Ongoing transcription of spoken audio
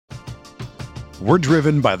We're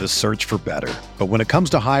driven by the search for better. But when it comes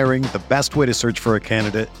to hiring, the best way to search for a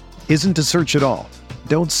candidate isn't to search at all.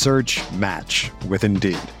 Don't search, match with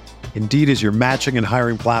Indeed. Indeed is your matching and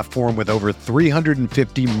hiring platform with over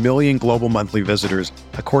 350 million global monthly visitors,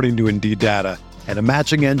 according to Indeed data, and a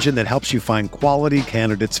matching engine that helps you find quality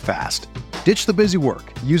candidates fast. Ditch the busy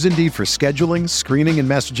work. Use Indeed for scheduling, screening, and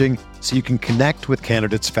messaging so you can connect with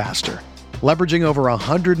candidates faster. Leveraging over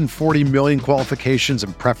 140 million qualifications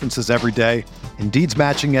and preferences every day, Indeed's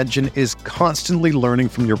matching engine is constantly learning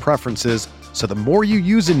from your preferences, so the more you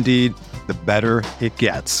use Indeed, the better it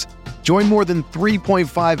gets. Join more than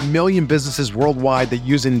 3.5 million businesses worldwide that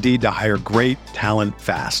use Indeed to hire great talent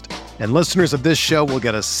fast. And listeners of this show will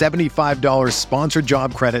get a $75 sponsored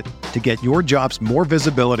job credit to get your jobs more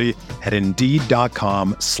visibility at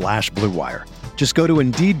Indeed.com/Blue Wire. Just go to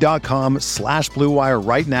Indeed.com/Blue Wire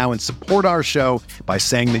right now and support our show by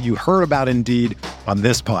saying that you heard about Indeed on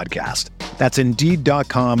this podcast. That's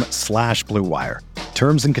Indeed.com/Blue Wire.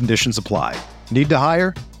 Terms and conditions apply. Need to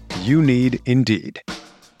hire? You need Indeed.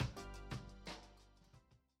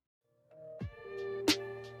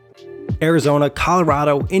 Arizona,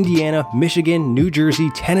 Colorado, Indiana, Michigan, New Jersey,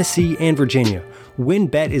 Tennessee, and Virginia.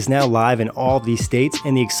 WynnBET is now live in all of these states,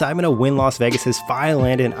 and the excitement of Wynn Las Vegas has finally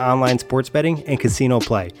landed in online sports betting and casino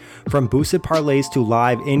play. From boosted parlays to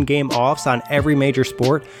live in-game offs on every major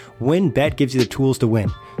sport, WynnBET gives you the tools to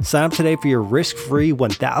win. Sign up today for your risk-free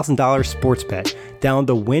 $1,000 sports bet. Download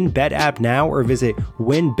the WynnBET app now or visit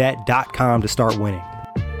wynnbet.com to start winning.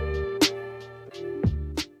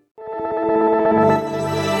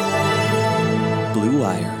 Blue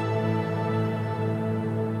Wire.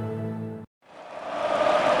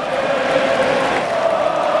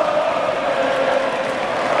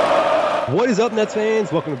 What is up, Nets fans?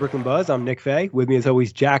 Welcome to Brooklyn Buzz. I'm Nick Fay. With me, as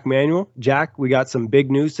always, Jack Manuel. Jack, we got some big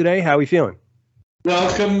news today. How are we feeling?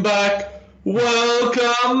 Welcome back.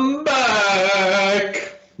 Welcome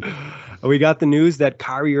back. We got the news that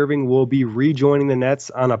Kyrie Irving will be rejoining the Nets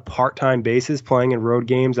on a part-time basis, playing in road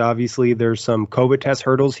games. Obviously, there's some COVID test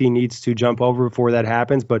hurdles he needs to jump over before that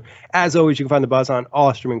happens. But as always, you can find the Buzz on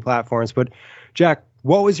all streaming platforms. But Jack,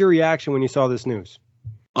 what was your reaction when you saw this news?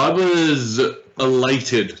 I was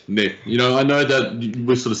elated, Nick. I know that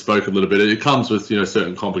we sort of spoke a little bit. It comes with,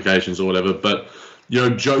 certain complications or whatever, but,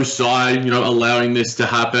 Joe Tsai, allowing this to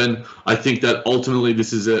happen. I think that ultimately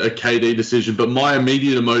this is a KD decision, but my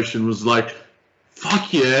immediate emotion was like,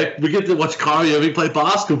 fuck yeah, we get to watch Kyrie Irving play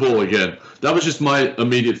basketball again. That was just my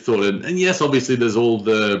immediate thought. And yes, obviously there's all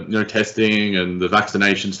the, testing and the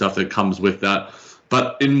vaccination stuff that comes with that.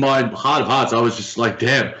 But in my heart of hearts, I was just like,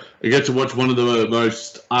 damn, I get to watch one of the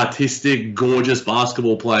most artistic, gorgeous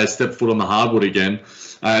basketball players step foot on the hardwood again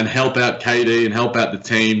and help out KD and help out the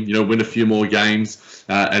team, win a few more games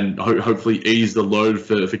and hopefully ease the load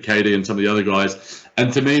for KD and some of the other guys.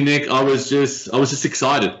 And to me, Nick, I was just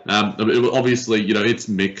excited. Obviously, it's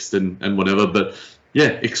mixed and whatever, but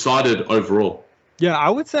yeah, excited overall. Yeah, I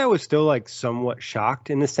would say I was still somewhat shocked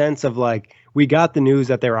in the sense of we got the news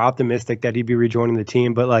that they were optimistic that he'd be rejoining the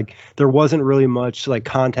team, but there wasn't really much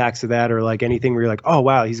context to that or anything where you're oh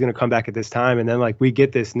wow, he's going to come back at this time. And then we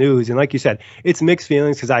get this news, and like you said, it's mixed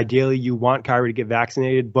feelings because ideally you want Kyrie to get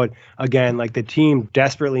vaccinated, but again, the team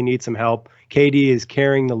desperately needs some help. KD is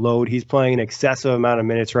carrying the load. He's playing an excessive amount of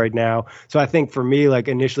minutes right now. So I think for me,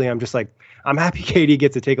 initially I'm just I'm happy KD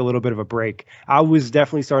gets to take a little bit of a break. I was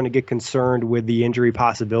definitely starting to get concerned with the injury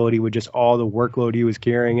possibility with just all the workload he was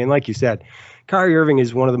carrying. And like you said, Kyrie Irving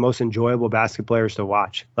is one of the most enjoyable basketball players to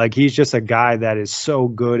watch. He's just a guy that is so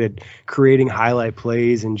good at creating highlight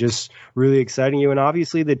plays and just really exciting you. And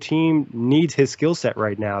obviously the team needs his skill set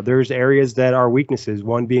right now. There's areas that are weaknesses,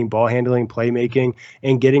 one being ball handling, playmaking,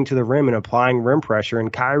 and getting to the rim and applying rim pressure.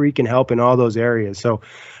 And Kyrie can help in all those areas. So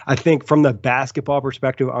I think from the basketball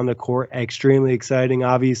perspective on the court, extremely exciting.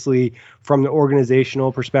 Obviously, from the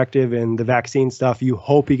organizational perspective and the vaccine stuff, you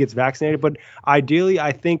hope he gets vaccinated. But ideally,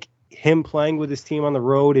 I think him playing with his team on the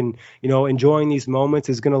road and, enjoying these moments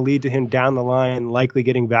is going to lead to him down the line likely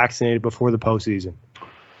getting vaccinated before the postseason.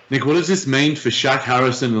 Nick, what does this mean for Shaq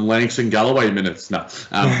Harrison and Langston Galloway minutes? No.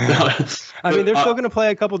 I mean, they're still going to play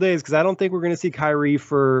a couple days because I don't think we're going to see Kyrie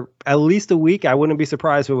for at least a week. I wouldn't be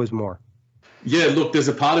surprised if it was more. Yeah, look, there's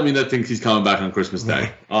a part of me that thinks he's coming back on Christmas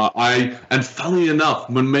Day. And funnily enough,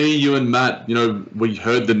 when me, you, and Matt, we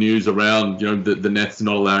heard the news around, the Nets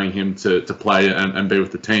not allowing him to play and be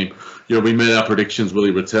with the team. We made our predictions, will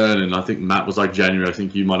he return? And I think Matt was January. I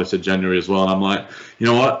think you might have said January as well. And I'm like, you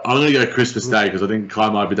know what? I'm going to go Christmas Day because I think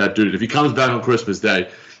Kai might be that dude. If he comes back on Christmas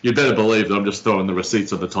Day, you better believe that I'm just throwing the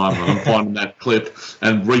receipts on the timeline. I'm finding that clip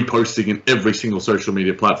and reposting in every single social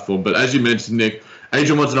media platform. But as you mentioned, Nick,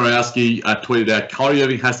 Adrian Wojnarowski tweeted out, Kyrie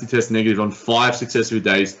Irving has to test negative on 5 successive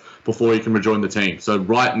days before he can rejoin the team. So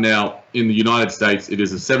right now in the United States, it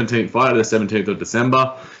is the 17th, Friday the 17th of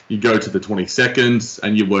December. You go to the 22nd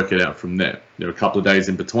and you work it out from there. There are a couple of days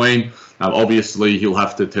in between. Obviously, he'll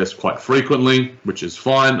have to test quite frequently, which is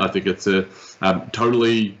fine. I think it's a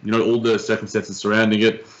totally, all the circumstances surrounding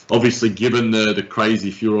it. Obviously, given the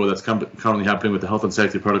crazy furor that's currently happening with the health and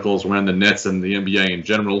safety protocols around the Nets and the NBA in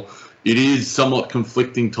general, it is somewhat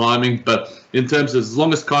conflicting timing, but in terms of as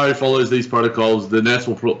long as Kyrie follows these protocols, the Nets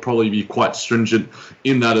will probably be quite stringent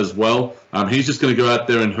in that as well. He's just going to go out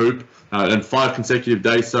there and hoop and 5 consecutive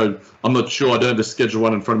days. So I'm not sure. I don't have the schedule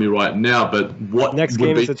right in front of me right now, but what next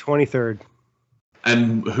game is the 23rd.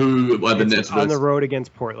 And who are the Nets on the road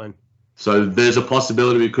against Portland? So there's a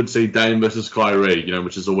possibility we could see Dame versus Kyrie,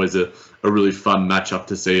 which is always a really fun matchup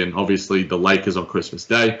to see. And obviously the Lakers on Christmas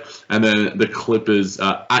Day, and then the Clippers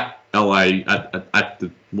at LA at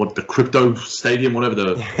the Crypto Stadium, whatever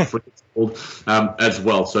the frick it's called, as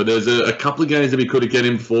well. So there's a couple of games that we could get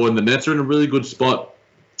him for, and the Nets are in a really good spot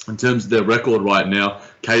in terms of their record right now.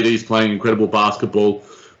 KD's playing incredible basketball.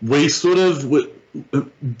 We sort of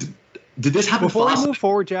did this happen before fast? we move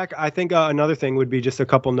forward, Jack? I think another thing would be just a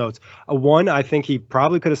couple notes. One, I think he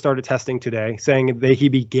probably could have started testing today, saying that he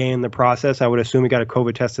began the process. I would assume he got a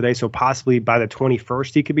COVID test today, so possibly by the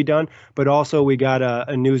 21st he could be done. But also we got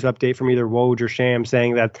a news update from either Woj or Sham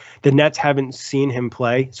saying that the Nets haven't seen him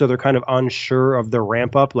play, so they're kind of unsure of the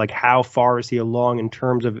ramp up, like how far is he along in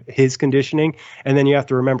terms of his conditioning. And then you have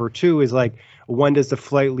to remember too is like, when does the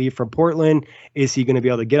flight leave from Portland? Is he going to be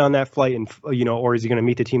able to get on that flight and, or is he going to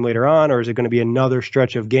meet the team later on, or is it going to be another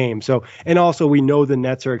stretch of games? So, and also we know the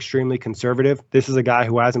Nets are extremely conservative. This is a guy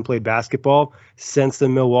who hasn't played basketball since the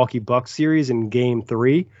Milwaukee Bucks series in Game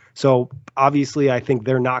 3. So obviously I think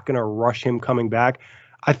they're not going to rush him coming back.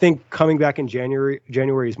 I think coming back in January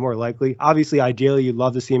is more likely. Obviously, ideally, you'd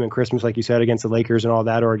love to see him in Christmas, like you said, against the Lakers and all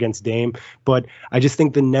that, or against Dame. But I just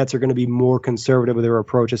think the Nets are going to be more conservative with their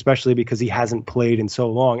approach, especially because he hasn't played in so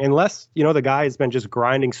long. Unless, the guy has been just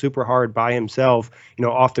grinding super hard by himself,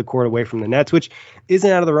 off the court away from the Nets, which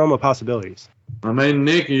isn't out of the realm of possibilities. I mean,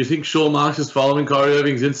 Nick, you think Sean Marks is following Kyrie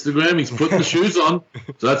Irving's Instagram? He's putting the shoes on,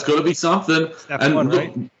 so that's got to be something. And fun,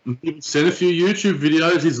 look, right? Sent a few YouTube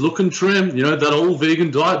videos. He's looking trim. That all vegan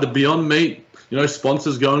diet, the Beyond Meat,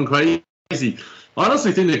 sponsors going crazy. I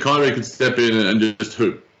honestly think that Kyrie could step in and just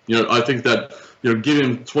hoop. I think that give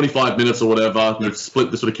him 25 minutes or whatever.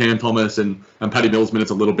 Split the sort of Cam Thomas and Patty Mills minutes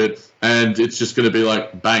a little bit, and it's just going to be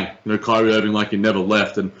like bang. Kyrie Irving like he never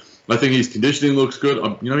left. And I think his conditioning looks good.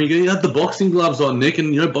 You had the boxing gloves on, Nick,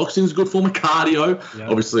 and boxing's a good form of cardio. Yeah.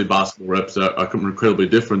 Obviously, basketball reps are incredibly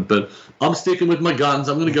different, but I'm sticking with my guns.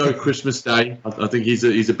 I'm going to go Christmas Day. I think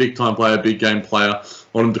he's a big time player, big game player. I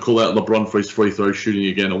want him to call out LeBron for his free throw shooting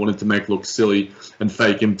again. I want him to make look silly and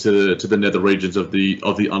fake him to the nether regions of the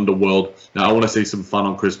underworld. Now, I want to see some fun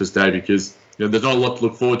on Christmas Day because there's not a lot to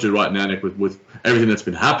look forward to right now, Nick, with everything that's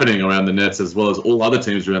been happening around the Nets as well as all other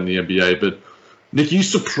teams around the NBA. But Nick, are you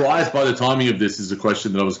surprised by the timing of this is a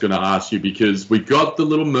question that I was going to ask you, because we got the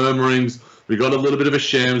little murmurings, we got a little bit of a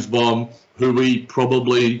Shams bomb, who we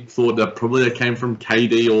probably thought that came from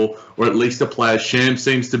KD or at least a player. Shams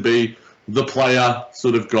seems to be the player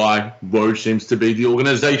sort of guy. Woj seems to be the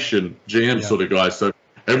organization, GM sort of guy. So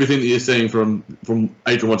everything that you're seeing from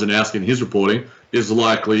Adrian Wojnarowski in his reporting is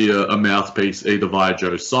likely a mouthpiece either via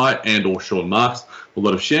Joe Tsai and or Sean Marks. A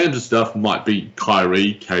lot of Shams stuff might be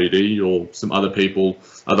Kyrie, KD, or some other people,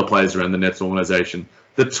 other players around the Nets organization.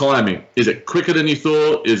 The timing, is it quicker than you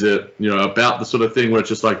thought? Is it about the sort of thing where it's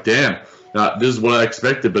just like, damn, this is what I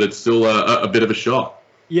expected, but it's still a bit of a shock?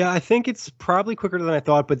 Yeah, I think it's probably quicker than I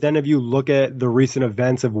thought. But then if you look at the recent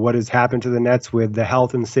events of what has happened to the Nets with the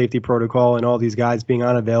health and safety protocol and all these guys being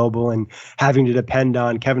unavailable and having to depend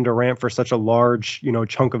on Kevin Durant for such a large,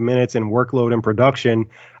 chunk of minutes and workload and production,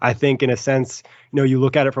 I think in a sense, you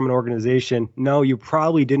look at it from an organization, no, you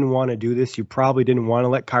probably didn't want to do this. You probably didn't want to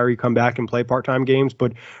let Kyrie come back and play part-time games.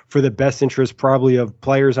 But for the best interest probably of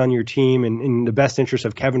players on your team and in the best interest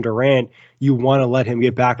of Kevin Durant, you want to let him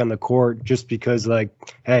get back on the court just because,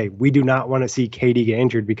 hey, we do not want to see KD get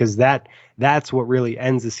injured, because that's what really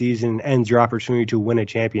ends the season, ends your opportunity to win a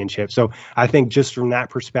championship. So I think just from that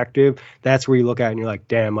perspective, that's where you look at it and you're like,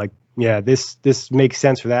 damn, yeah, this makes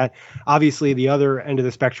sense for that. Obviously, the other end of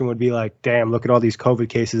the spectrum would be like, damn, look at all these COVID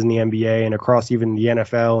cases in the NBA and across even the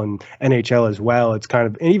NFL and NHL as well. It's kind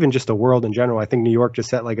of, and even just the world in general. I think New York just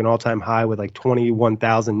set an all-time high with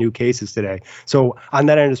 21,000 new cases today. So on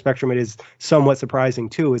that end of the spectrum, it is somewhat surprising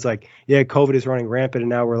too. It's COVID is running rampant and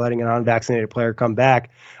now we're letting an unvaccinated player come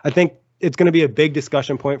back. I think it's going to be a big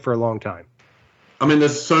discussion point for a long time. I mean,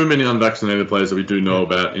 there's so many unvaccinated players that we do know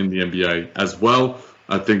about in the NBA as well.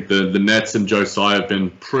 I think the Nets and Joe Tsai have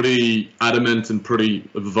been pretty adamant and pretty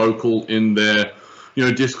vocal in their,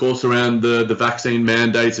 discourse around the vaccine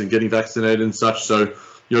mandates and getting vaccinated and such. So,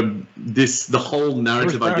 the whole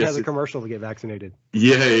narrative, I guess, has a commercial to get vaccinated.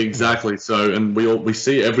 Yeah, exactly. So, and we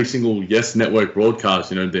see every single Yes Network broadcast,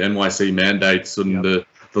 the NYC mandates and the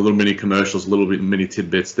little mini commercials, little bit mini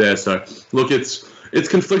tidbits there. So, look, it's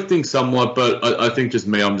conflicting somewhat, but I think just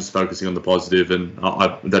me, I'm just focusing on the positive, and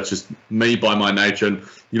that's just me by my nature. And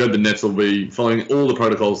the Nets will be following all the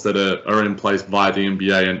protocols that are in place by the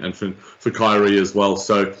NBA and for Kyrie as well.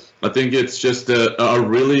 So I think it's just a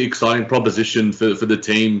really exciting proposition for the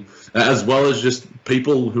team, as well as just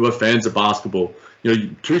people who are fans of basketball.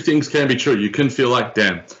 Two things can be true. You can feel like,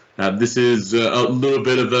 damn, this is a little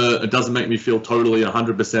bit of it doesn't make me feel totally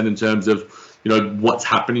 100% in terms of what's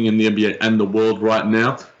happening in the NBA and the world right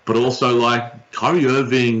now, but also like Kyrie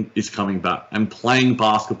Irving is coming back and playing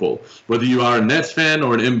basketball. Whether you are a Nets fan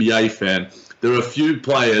or an NBA fan, there are a few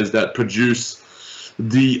players that produce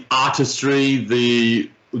the artistry,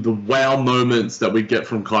 the wow moments that we get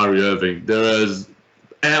from Kyrie Irving. There is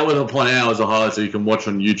hours upon hours of highlights that you can watch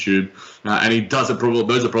on YouTube, and he does it probably.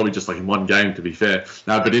 Those are probably just like in one game, to be fair.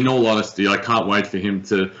 But in all honesty, I can't wait for him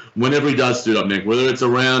to, whenever he does suit up, Nick, whether it's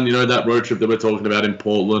around that road trip that we're talking about in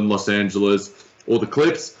Portland, Los Angeles, or the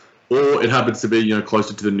Clips, or it happens to be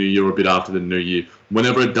closer to the new year or a bit after the new year.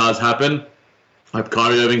 Whenever it does happen, I hope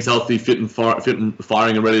Kyrie Irving's healthy, fit and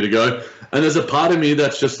firing and ready to go. And there's a part of me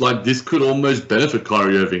that's just like, this could almost benefit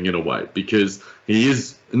Kyrie Irving in a way, because he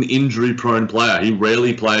is an injury-prone player. He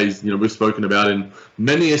rarely plays. We've spoken about in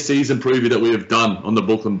many a season preview that we have done on the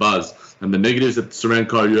Brooklyn Buzz. And the negatives that surround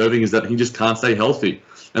Kyrie Irving is that he just can't stay healthy.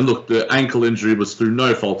 And look, the ankle injury was through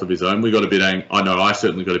no fault of his own. We got a bit I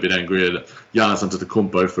certainly got a bit angry at Giannis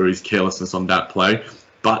Antetokounmpo for his carelessness on that play.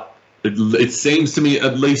 But it seems to me,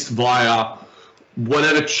 at least via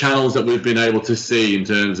whatever channels that we've been able to see in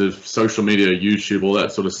terms of social media, YouTube, all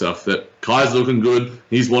that sort of stuff, that Kai's looking good.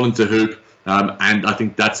 He's wanting to hoop. And I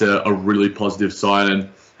think that's a really positive sign. And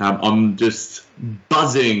I'm just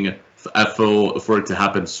buzzing for it to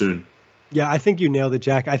happen soon. Yeah, I think you nailed it,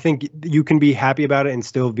 Jack. I think you can be happy about it and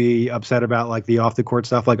still be upset about like the off the court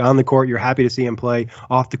stuff. Like on the court, you're happy to see him play.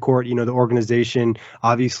 Off the court, the organization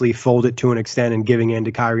obviously folded to an extent and giving in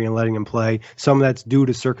to Kyrie and letting him play. Some of that's due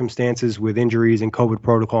to circumstances with injuries and COVID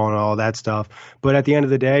protocol and all that stuff. But at the end of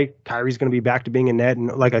the day, Kyrie's going to be back to being a Net.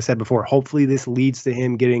 And like I said before, hopefully this leads to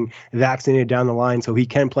him getting vaccinated down the line so he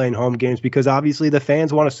can play in home games, because obviously the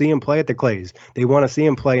fans want to see him play at the Clays. They want to see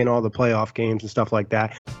him play in all the playoff games and stuff like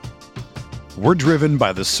that. We're driven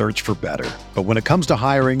by the search for better. But when it comes to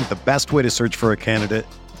hiring, the best way to search for a candidate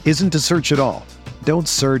isn't to search at all. Don't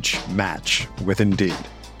search, match with Indeed.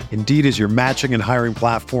 Indeed is your matching and hiring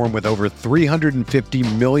platform with over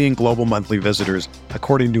 350 million global monthly visitors,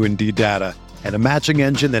 according to Indeed data, and a matching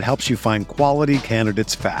engine that helps you find quality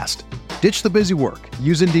candidates fast. Ditch the busy work.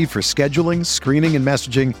 Use Indeed for scheduling, screening, and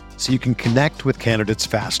messaging so you can connect with candidates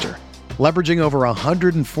faster. Leveraging over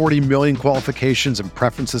 140 million qualifications and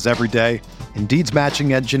preferences every day, Indeed's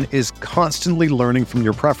matching engine is constantly learning from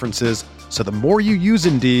your preferences, so the more you use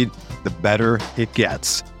Indeed, the better it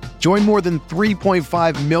gets. Join more than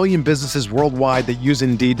 3.5 million businesses worldwide that use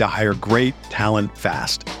Indeed to hire great talent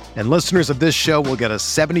fast. And listeners of this show will get a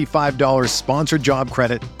 $75 sponsored job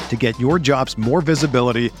credit to get your jobs more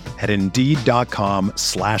visibility at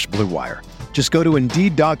Indeed.com/Blue Wire. Just go to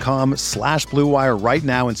Indeed.com/Blue Wire right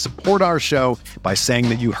now and support our show by saying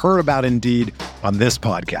that you heard about Indeed on this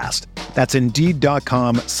podcast. That's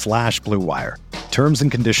Indeed.com/Blue Wire. Terms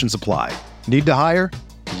and conditions apply. Need to hire?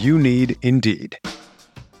 You need Indeed.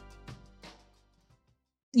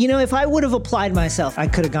 If I would have applied myself, I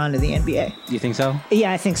could have gone to the NBA. You think so?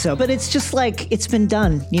 Yeah, I think so. But it's just like, it's been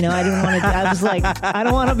done. I didn't want to, I was like, I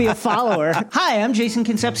don't want to be a follower. Hi, I'm Jason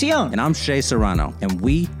Concepcion. And I'm Shea Serrano. And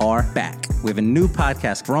we are back. We have a new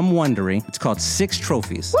podcast from Wondery. It's called Six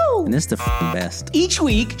Trophies. Woo! And it's the best. Each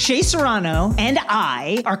week, Shea Serrano and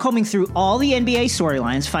I are combing through all the NBA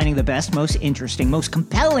storylines, finding the best, most interesting, most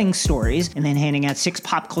compelling stories, and then handing out 6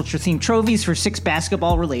 pop culture themed trophies for 6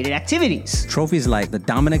 basketball-related activities. Trophies like the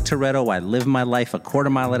Dominic Toretto I Live My Life a Quarter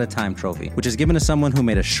Mile at a Time trophy, which is given to someone who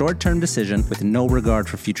made a short-term decision with no regard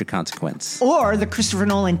for future consequence. Or the Christopher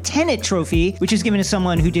Nolan Tenet trophy, which is given to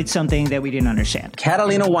someone who did something that we didn't understand.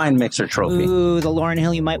 Catalina Wine Mixer trophy. Ooh, the Lauryn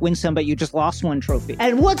Hill You Might Win Some, But You Just Lost One trophy.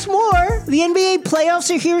 And what's more, the NBA playoffs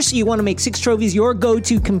are here, so you want to make 6 Trophies your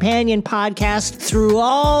go-to companion podcast through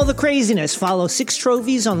all the craziness. Follow 6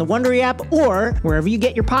 Trophies on the Wondery app or wherever you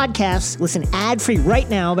get your podcasts. Listen ad-free right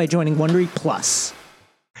now by joining Wondery Plus.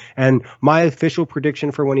 And my official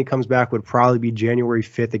prediction for when he comes back would probably be January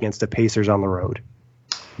 5th against the Pacers on the road.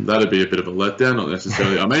 That'd be a bit of a letdown, not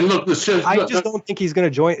necessarily. I mean, look, I just don't think he's going to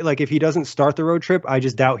join. Like, if he doesn't start the road trip, I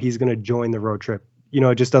just doubt he's going to join the road trip.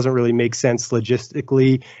 It just doesn't really make sense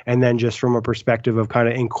logistically, and then just from a perspective of kind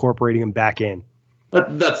of incorporating him back in.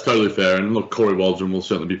 That's totally fair. And look, Corey Waldron will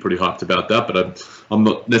certainly be pretty hyped about that, but I'm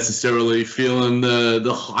not necessarily feeling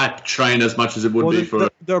the hype train as much as it would be for...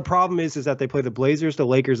 The problem is that they play the Blazers, the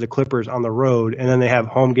Lakers, the Clippers on the road, and then they have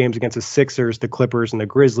home games against the Sixers, the Clippers, and the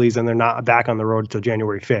Grizzlies, and they're not back on the road until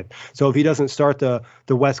January 5th. So if he doesn't start the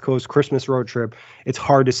West Coast Christmas road trip, it's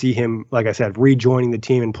hard to see him, like I said, rejoining the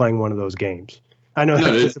team and playing one of those games. I know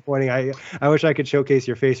that's disappointing. I wish I could showcase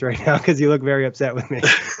your face right now because you look very upset with me.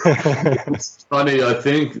 It's funny. I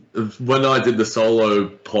think when I did the solo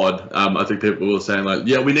pod, I think people were saying like,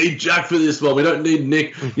 yeah, we need Jack for this one. We don't need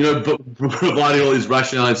Nick, but providing all his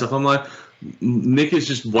rationale and stuff. I'm like, Nick is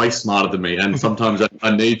just way smarter than me, and sometimes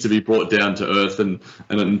I need to be brought down to earth and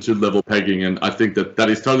to level pegging, and I think that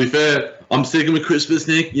is totally fair. I'm sticking with Christmas,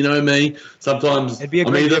 Nick. You know me. Sometimes it'd be a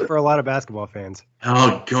great day for a lot of basketball fans.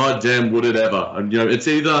 Oh goddamn, would it ever? And it's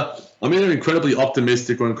either I'm either incredibly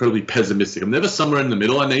optimistic or incredibly pessimistic. I'm never somewhere in the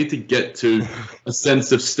middle. I need to get to a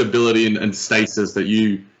sense of stability and stasis that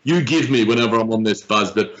you give me whenever I'm on this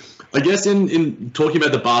buzz, but. I guess in talking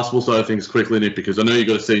about the basketball side of things quickly, Nick, because I know you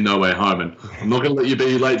got to see No Way Home, and I'm not going to let you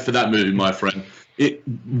be late for that movie, my friend.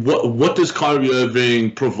 What does Kyrie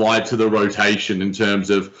Irving provide to the rotation in terms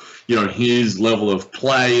of his level of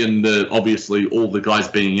play and obviously all the guys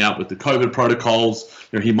being out with the COVID protocols?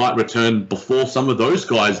 He might return before some of those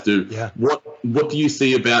guys do. Yeah. What do you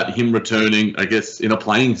see about him returning? I guess in a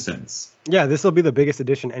playing sense. Yeah, this will be the biggest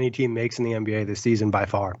addition any team makes in the NBA this season by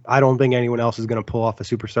far. I don't think anyone else is going to pull off a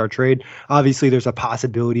superstar trade. Obviously, there's a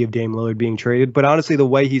possibility of Dame Lillard being traded, but honestly, the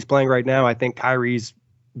way he's playing right now, I think Kyrie's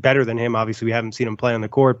better than him. Obviously, we haven't seen him play on the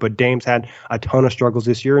court, but Dame's had a ton of struggles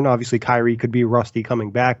this year, and obviously Kyrie could be rusty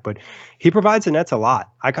coming back, but he provides the Nets a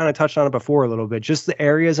lot. I kind of touched on it before a little bit, just the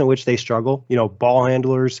areas in which they struggle, ball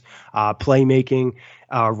handlers, playmaking,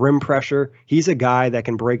 rim pressure. He's a guy that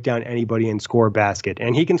can break down anybody and score a basket.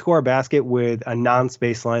 And he can score a basket with a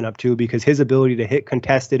non-space lineup too, because his ability to hit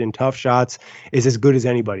contested and tough shots is as good as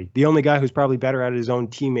anybody. The only guy who's probably better at it is his own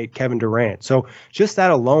teammate, Kevin Durant. So just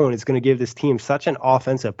that alone is going to give this team such an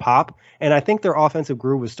offensive pop. And I think their offensive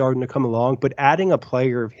groove was starting to come along, but adding a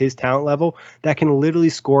player of his talent level that can literally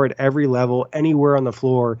score at every level, anywhere on the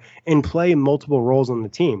floor, and play multiple roles on the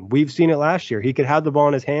team. We've seen it last year. He could have the ball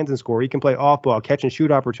in his hands and score. He can play off ball, catch and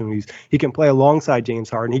shoot opportunities. He can play alongside James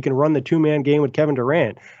Harden. He can run the two-man game with Kevin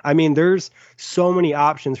Durant. I mean, there's so many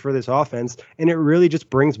options for this offense, and it really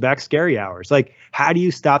just brings back scary hours. Like, how do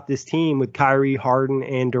you stop this team with Kyrie, Harden,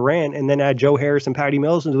 and Durant, and then add Joe Harris and Patty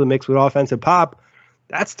Mills into the mix with offensive pop?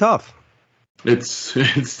 That's tough. It's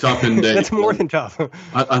tough indeed. That's more than tough.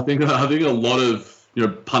 I think a lot of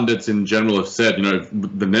pundits in general have said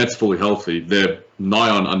the Nets fully healthy, they're nigh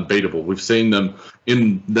on unbeatable. We've seen them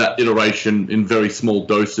in that iteration in very small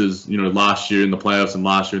doses. Last year in the playoffs and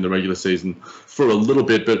last year in the regular season for a little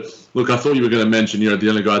bit. But look, I thought you were going to mention the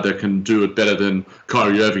only guy that can do it better than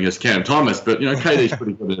Kyrie Irving is Cam Thomas. But KD's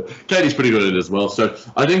pretty good at it. KD's pretty good at it as well. So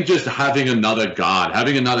I think just having another guard,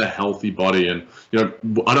 having another healthy body, and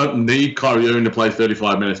I don't need Kyrie Irving to play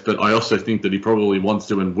 35 minutes, but I also think that he probably wants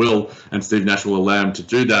to and will, and Steve Nash will allow him to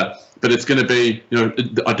do that. But it's going to be,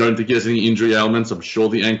 I don't think he has any injury ailments. I'm sure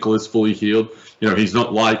the ankle is fully healed. He's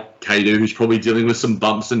not like KD, who's probably dealing with some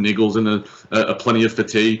bumps and niggles and a plenty of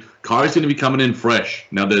fatigue. Kyrie's going to be coming in fresh.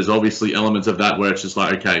 Now, there's obviously elements of that where it's just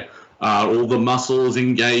like, okay, all the muscles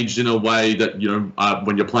engaged in a way that,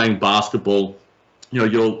 when you're playing basketball,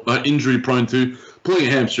 you're injury prone to pulling a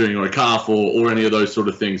hamstring or a calf or any of those sort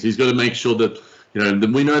of things. He's got to make sure that,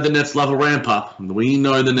 we know the Nets love a ramp up. We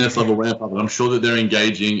know the Nets love a ramp up, and I'm sure that they're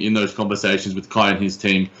engaging in those conversations with Kai and his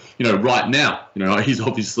team, right now. He's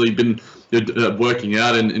obviously been working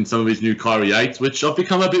out in some of his new Kyrie 8s, which I've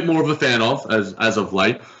become a bit more of a fan of as of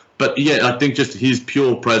late. But yeah, I think just his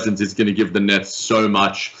pure presence is going to give the Nets so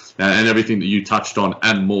much and everything that you touched on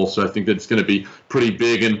and more. So I think that it's going to be pretty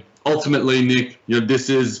big. And ultimately, Nick, this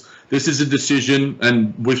is a decision,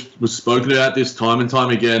 and we've spoken about this time and time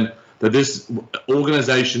again, that this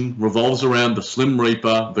organization revolves around the Slim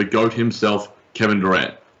Reaper, the GOAT himself, Kevin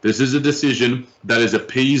Durant. This is a decision that is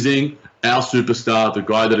appeasing our superstar, the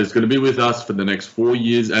guy that is going to be with us for the next 4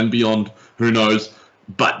 years and beyond, who knows.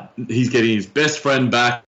 But he's getting his best friend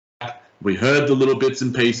back. We heard the little bits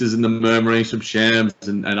and pieces and the murmurings from Shams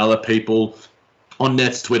and other people on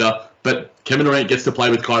Nets Twitter But Kevin Durant gets to play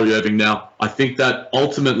with Kyrie Irving now. I think that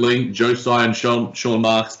ultimately Joe Tsai and Sean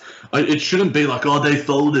Marks, it shouldn't be like, oh, they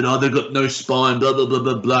folded, oh, they've got no spine, blah, blah, blah,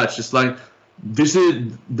 blah, blah. It's just like,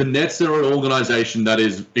 the Nets are an organization that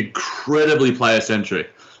is incredibly player-centric.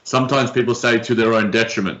 Sometimes people say to their own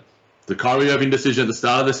detriment. The Kyrie Irving decision at the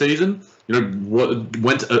start of the season,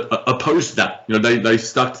 went opposed that. They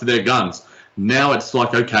stuck to their guns. Now it's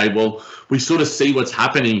like, okay, well, we sort of see what's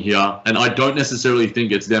happening here, and I don't necessarily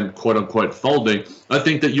think it's them, quote-unquote, folding. I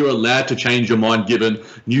think that you're allowed to change your mind given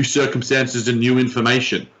new circumstances and new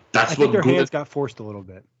information. I think their hands got forced a little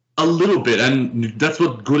bit. A little bit, and that's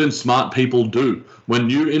what good and smart people do. When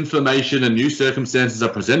new information and new circumstances are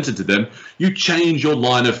presented to them, you change your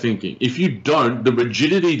line of thinking. If you don't, the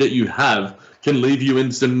rigidity that you have can leave you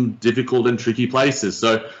in some difficult and tricky places.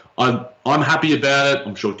 So I'm happy about it.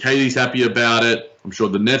 I'm sure Katie's happy about it. I'm sure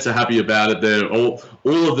the Nets are happy about it. They're all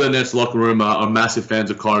of the Nets locker room are massive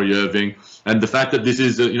fans of Kyrie Irving, and the fact that this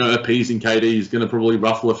is appeasing Katie is going to probably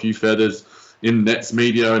ruffle a few feathers in Nets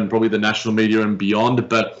media and probably the national media and beyond.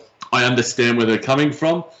 But I understand where they're coming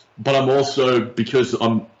from. But I'm also, because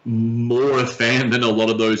I'm more a fan than a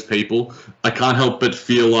lot of those people, I can't help but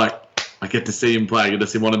feel like I get to see him play. I get to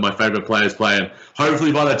see one of my favorite players play. And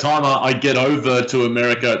hopefully by the time I get over to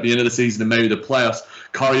America at the end of the season and maybe the playoffs,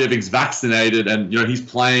 Kyrie Irving's vaccinated and he's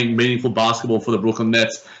playing meaningful basketball for the Brooklyn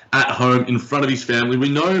Nets at home in front of his family. We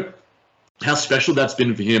know how special that's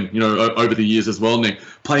been for him, over the years as well, Nick.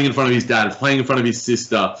 Playing in front of his dad, playing in front of his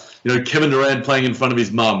sister, Kevin Durant playing in front of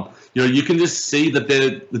his mum. You can just see that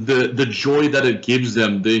the joy that it gives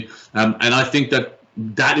them. And I think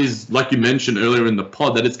that is, like you mentioned earlier in the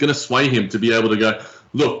pod, that it's going to sway him to be able to go,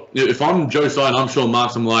 look, if I'm Joe Tsai and I'm Sean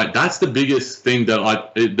Marks, I'm like, that's the biggest thing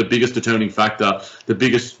the biggest determining factor, the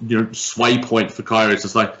biggest sway point for Kyrie. It's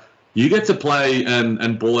just like, you get to play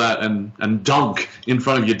and ball out and dunk in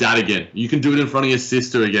front of your dad again. You can do it in front of your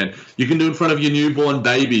sister again. You can do it in front of your newborn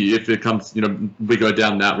baby if it comes, we go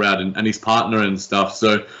down that route and his partner and stuff.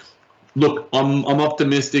 So, look, I'm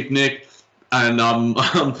optimistic, Nick. And I'm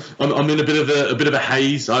in a bit of a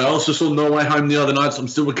haze. I also saw No Way Home the other night, so I'm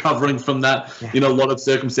still recovering from that in a lot of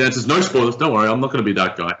circumstances. No spoilers, don't worry, I'm not going to be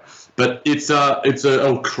that guy. But it's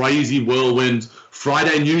a crazy whirlwind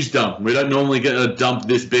Friday news dump. We don't normally get a dump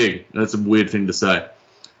this big. That's a weird thing to say.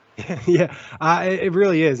 Yeah, it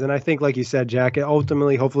really is. And I think, like you said, Jack,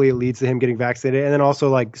 ultimately, hopefully it leads to him getting vaccinated. And then also,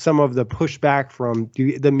 like, some of the pushback from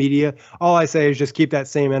the media. All I say is just keep that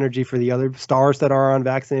same energy for the other stars that are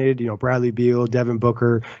unvaccinated, Bradley Beal, Devin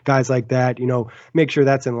Booker, guys like that, make sure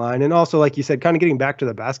that's in line. And also, like you said, kind of getting back to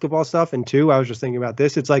the basketball stuff. And two, I was just thinking about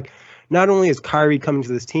this. It's like, not only is Kyrie coming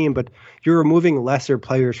to this team, but you're removing lesser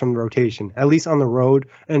players from the rotation, at least on the road.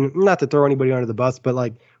 And not to throw anybody under the bus, but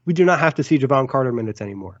like, we do not have to see Javon Carter minutes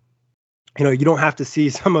anymore. You don't have to see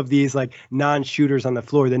some of these like non-shooters on the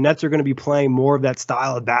floor. The Nets are going to be playing more of that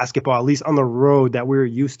style of basketball, at least on the road, that we're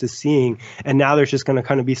used to seeing. And now there's just going to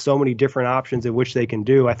kind of be so many different options in which they can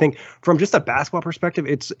do. I think from just a basketball perspective,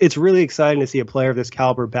 it's really exciting to see a player of this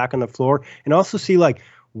caliber back on the floor and also see like,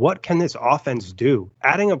 what can this offense do?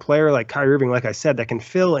 Adding a player like Kyrie Irving, like I said, that can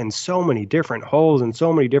fill in so many different holes and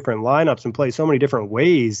so many different lineups and play so many different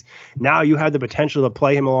ways. Now you have the potential to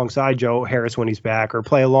play him alongside Joe Harris when he's back, or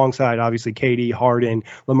play alongside, obviously, KD, Harden,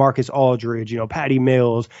 LaMarcus Aldridge, Patty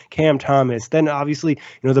Mills, Cam Thomas. Then, obviously,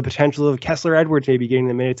 the potential of Kessler Edwards maybe getting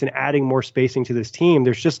the minutes and adding more spacing to this team.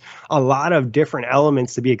 There's just a lot of different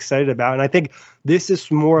elements to be excited about. And I think this is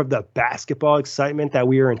more of the basketball excitement that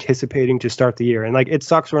we are anticipating to start the year. And like, it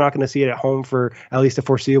sucks we're not going to see it at home for at least a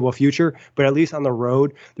foreseeable future, but at least on the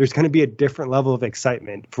road, there's going to be a different level of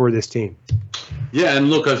excitement for this team. Yeah, and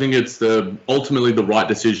look, I think it's ultimately the right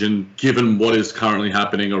decision given what is currently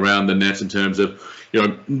happening around the Nets in terms of,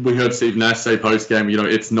 we heard Steve Nash say post-game,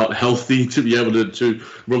 it's not healthy to be able to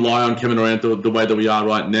rely on Kevin Durant the way that we are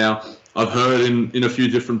right now. I've heard in a few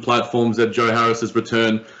different platforms that Joe Harris's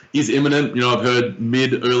return is imminent. I've heard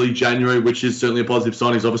early January, which is certainly a positive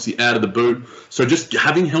sign. He's obviously out of the boot. So just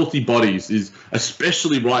having healthy bodies is,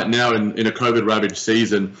 especially right now in a COVID-ravaged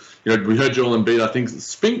season, we heard Joel Embiid, I think,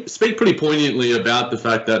 speak pretty poignantly about the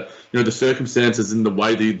fact that, the circumstances and the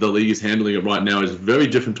way the league is handling it right now is very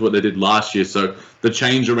different to what they did last year. So the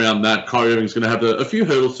change around that, Kyrie Irving's going to have a few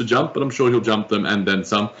hurdles to jump, but I'm sure he'll jump them and then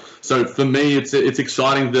some. So for me, it's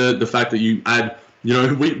exciting the fact that you add,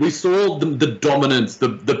 we saw the dominance,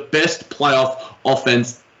 the best playoff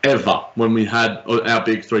offense ever when we had our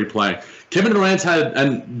big three playing. Kevin Durant's had,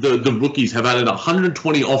 and the rookies have added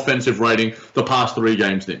 120 offensive rating the past 3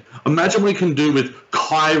 games. Imagine what we can do with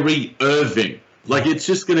Kyrie Irving Like, it's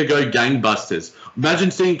just going to go gangbusters. Imagine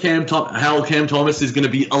seeing how Cam Thomas is going to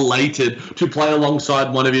be elated to play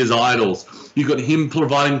alongside one of his idols. You've got him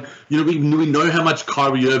providing, we know how much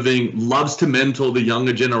Kyrie Irving loves to mentor the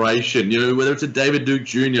younger generation, whether it's a David Duke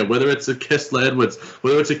Jr., whether it's a Kessler Edwards,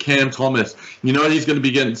 whether it's a Cam Thomas. He's going to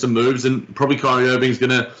be getting some moves, and probably Kyrie Irving's going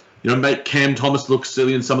to make Cam Thomas look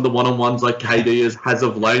silly in some of the one-on-ones like KD has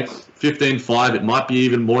of late. 15-5, it might be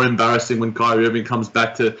even more embarrassing when Kyrie Irving comes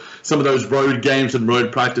back to some of those road games and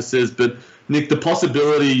road practices. But, Nick, the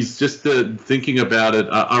possibilities, just thinking about it,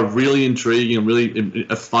 are really intriguing and really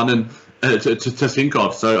fun and to think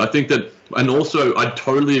of. So I think that, and also I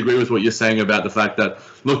totally agree with what you're saying about the fact that,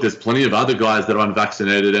 look, there's plenty of other guys that are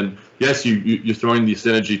unvaccinated, and yes, you're throwing this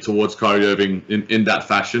energy towards Kyrie Irving in that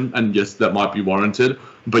fashion, and yes, that might be warranted,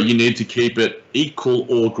 but you need to keep it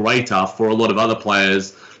equal or greater for a lot of other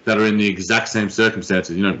players that are in the exact same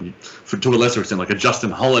circumstances, to a lesser extent, like a Justin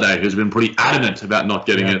Holiday, who's been pretty adamant about not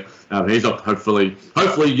getting it. He's not, hopefully,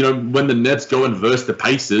 when the Nets go and verse the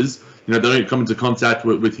Pacers, they don't come into contact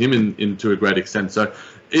with him to a great extent. So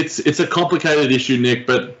it's a complicated issue, Nick,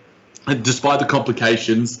 but despite the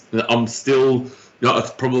complications, I'm still,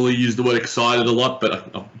 I've probably used the word excited a lot,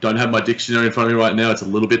 but I don't have my dictionary in front of me right now. It's a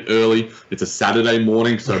little bit early. It's a Saturday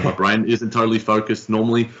morning, so my brain isn't totally focused.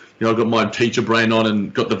 Normally, I've got my teacher brain on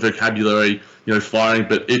and got the vocabulary, firing,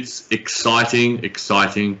 but it's exciting.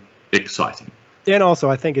 And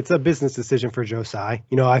also, I think it's a business decision for Joe Tsai.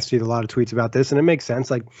 I see a lot of tweets about this, and it makes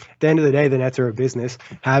sense. Like, at the end of the day, the Nets are a business.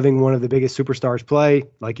 Having one of the biggest superstars play,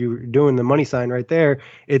 like you're doing the money sign right there,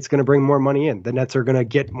 it's going to bring more money in. The Nets are going to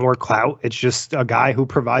get more clout. It's just a guy who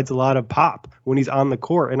provides a lot of pop when he's on the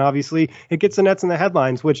court. And obviously, it gets the Nets in the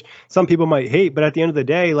headlines, which some people might hate. But at the end of the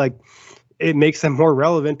day, like, it makes them more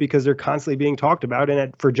relevant because they're constantly being talked about.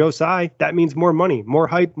 And for Joe Tsai, that means more money, more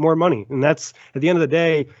hype, more money. And that's, at the end of the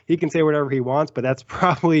day, he can say whatever he wants, but that's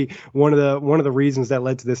probably one of the reasons that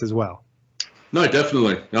led to this as well. No,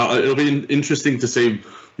 definitely. It'll be interesting to see,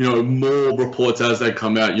 more reports as they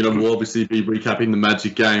come out. We'll obviously be recapping the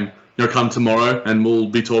Magic game, come tomorrow, and we'll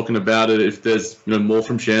be talking about it. If there's, more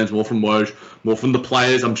from Shams, more from Woj, more from the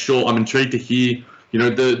players, I'm intrigued to hear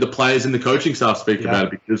the players and the coaching staff speak about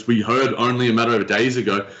it, because we heard only a matter of days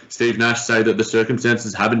ago Steve Nash say that the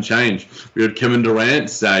circumstances haven't changed. We heard Kevin Durant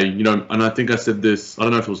say, and I think I said this, I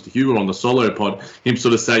don't know if it was to Hugh or on the solo pod, him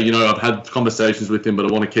sort of say, I've had conversations with him, but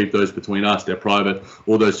I want to keep those between us, they're private,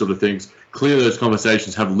 all those sort of things. Clearly those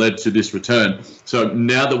conversations have led to this return. So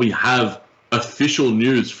now that we have official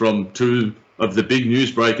news from two of the big news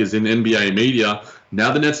breakers in NBA media,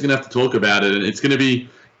 now the Nets are going to have to talk about it, and it's going to be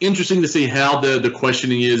interesting to see how the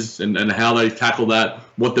questioning is and how they tackle that,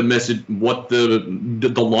 what the message, what the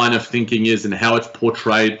line of thinking is, and how it's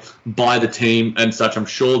portrayed by the team and such. I'm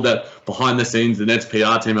sure that behind the scenes, the Nets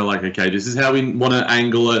PR team are like, okay, this is how we want to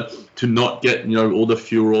angle it to not get, all the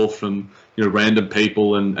furor from, random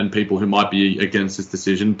people and people who might be against this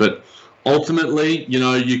decision. But ultimately,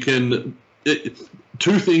 you can...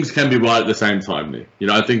 two things can be right at the same time, Nick.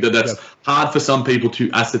 I think that's hard for some people to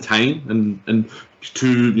ascertain and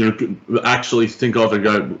to actually think of and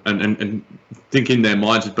go and think in their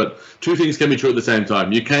minds. But two things can be true at the same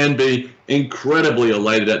time. You can be incredibly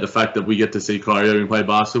elated at the fact that we get to see Kyrie Irving play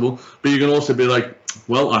basketball, but you can also be like,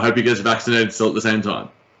 well, I hope he gets vaccinated still at the same time.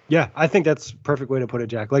 Yeah, I think that's a perfect way to put it,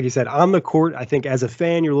 Jack. Like you said, on the court, I think as a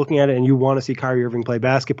fan, you're looking at it and you want to see Kyrie Irving play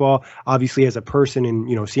basketball. Obviously, as a person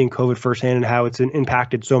and, seeing COVID firsthand and how it's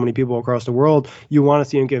impacted so many people across the world, you want to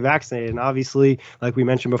see him get vaccinated. And obviously, like we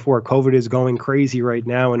mentioned before, COVID is going crazy right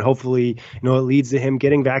now. And hopefully, it leads to him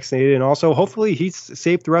getting vaccinated. And also, hopefully, he's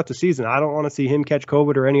safe throughout the season. I don't want to see him catch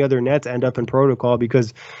COVID or any other Nets end up in protocol,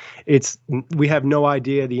 because we have no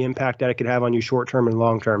idea the impact that it could have on you short term and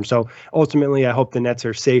long term. So ultimately, I hope the Nets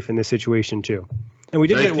are safe in this situation too. And we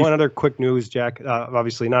did get one other quick news, Jack.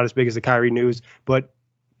 Obviously not as big as the Kyrie news, but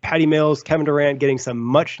Patty Mills, Kevin Durant getting some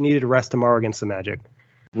much needed rest tomorrow against the Magic.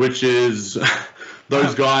 Which is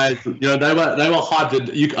those guys, they were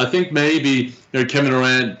hyped. I think maybe Kevin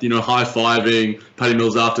Durant, high fiving Patty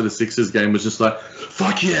Mills after the Sixers game was just like,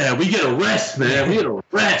 fuck yeah, we get a rest, man. We get a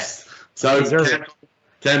rest. So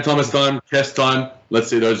Cam Thomas time, Kess time. Let's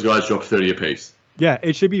see those guys drop 30 apiece. Yeah,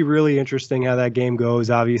 it should be really interesting how that game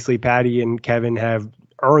goes. Obviously, Patty and Kevin have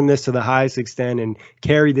earned this to the highest extent and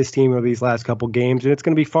carried this team over these last couple games. And it's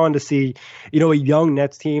going to be fun to see, a young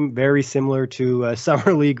Nets team very similar to a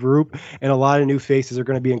Summer League group. And a lot of new faces are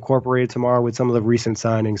going to be incorporated tomorrow with some of the recent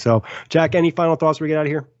signings. So, Jack, any final thoughts before we get out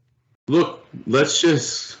of here? Look,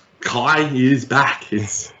 Kai is back.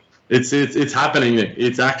 It's happening.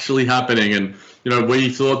 It's actually happening. And, we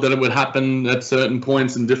thought that it would happen at certain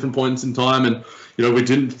points and different points in time. And, we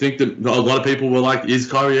didn't think that a lot of people were like, is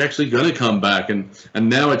Kyrie actually going to come back? And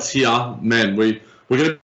now it's here, man. We're going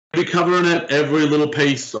to be covering it every little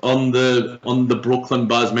piece on the Brooklyn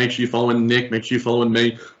Buzz. Make sure you're following Nick. Make sure you're following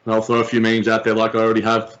me. And I'll throw a few memes out there like I already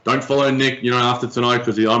have. Don't follow Nick, after tonight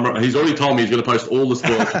because he's already told me he's going to post all the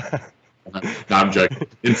scores. No, I'm joking.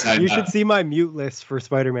 Insane. You should see my mute list for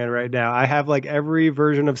Spider-Man right now. I have like every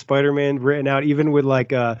version of Spider-Man written out, even with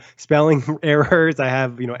like spelling errors. I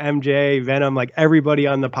have, MJ, Venom, like everybody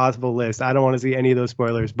on the possible list. I don't want to see any of those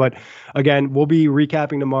spoilers. But again, we'll be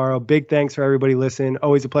recapping tomorrow. Big thanks for everybody listening.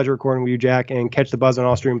 Always a pleasure recording with you, Jack, and catch the Buzz on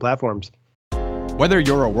all streaming platforms. Whether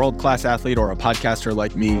you're a world-class athlete or a podcaster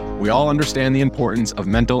like me, we all understand the importance of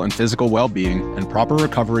mental and physical well-being and proper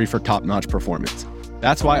recovery for top-notch performance.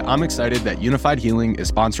 That's why I'm excited that Unified Healing is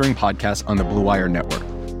sponsoring podcasts on the Blue Wire Network.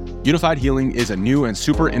 Unified Healing is a new and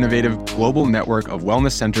super innovative global network of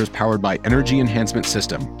wellness centers powered by Energy Enhancement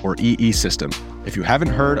System, or EE System. If you haven't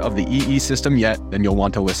heard of the EE System yet, then you'll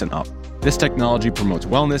want to listen up. This technology promotes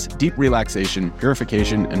wellness, deep relaxation,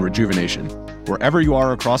 purification, and rejuvenation. Wherever you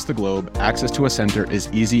are across the globe, access to a center is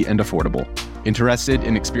easy and affordable. Interested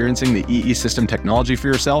in experiencing the EE System technology for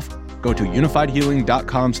yourself? Go to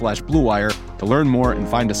unifiedhealing.com/bluewire to learn more and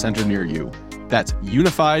find a center near you. That's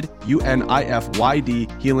unified,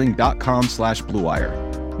 UNIFYD,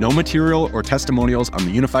 healing.com/bluewire. No material or testimonials on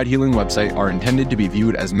the Unified Healing website are intended to be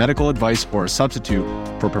viewed as medical advice or a substitute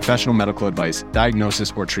for professional medical advice,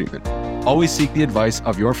 diagnosis, or treatment. Always seek the advice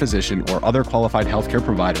of your physician or other qualified healthcare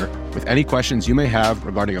provider with any questions you may have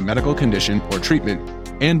regarding a medical condition or treatment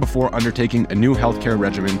and before undertaking a new healthcare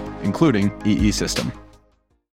regimen, including EE System.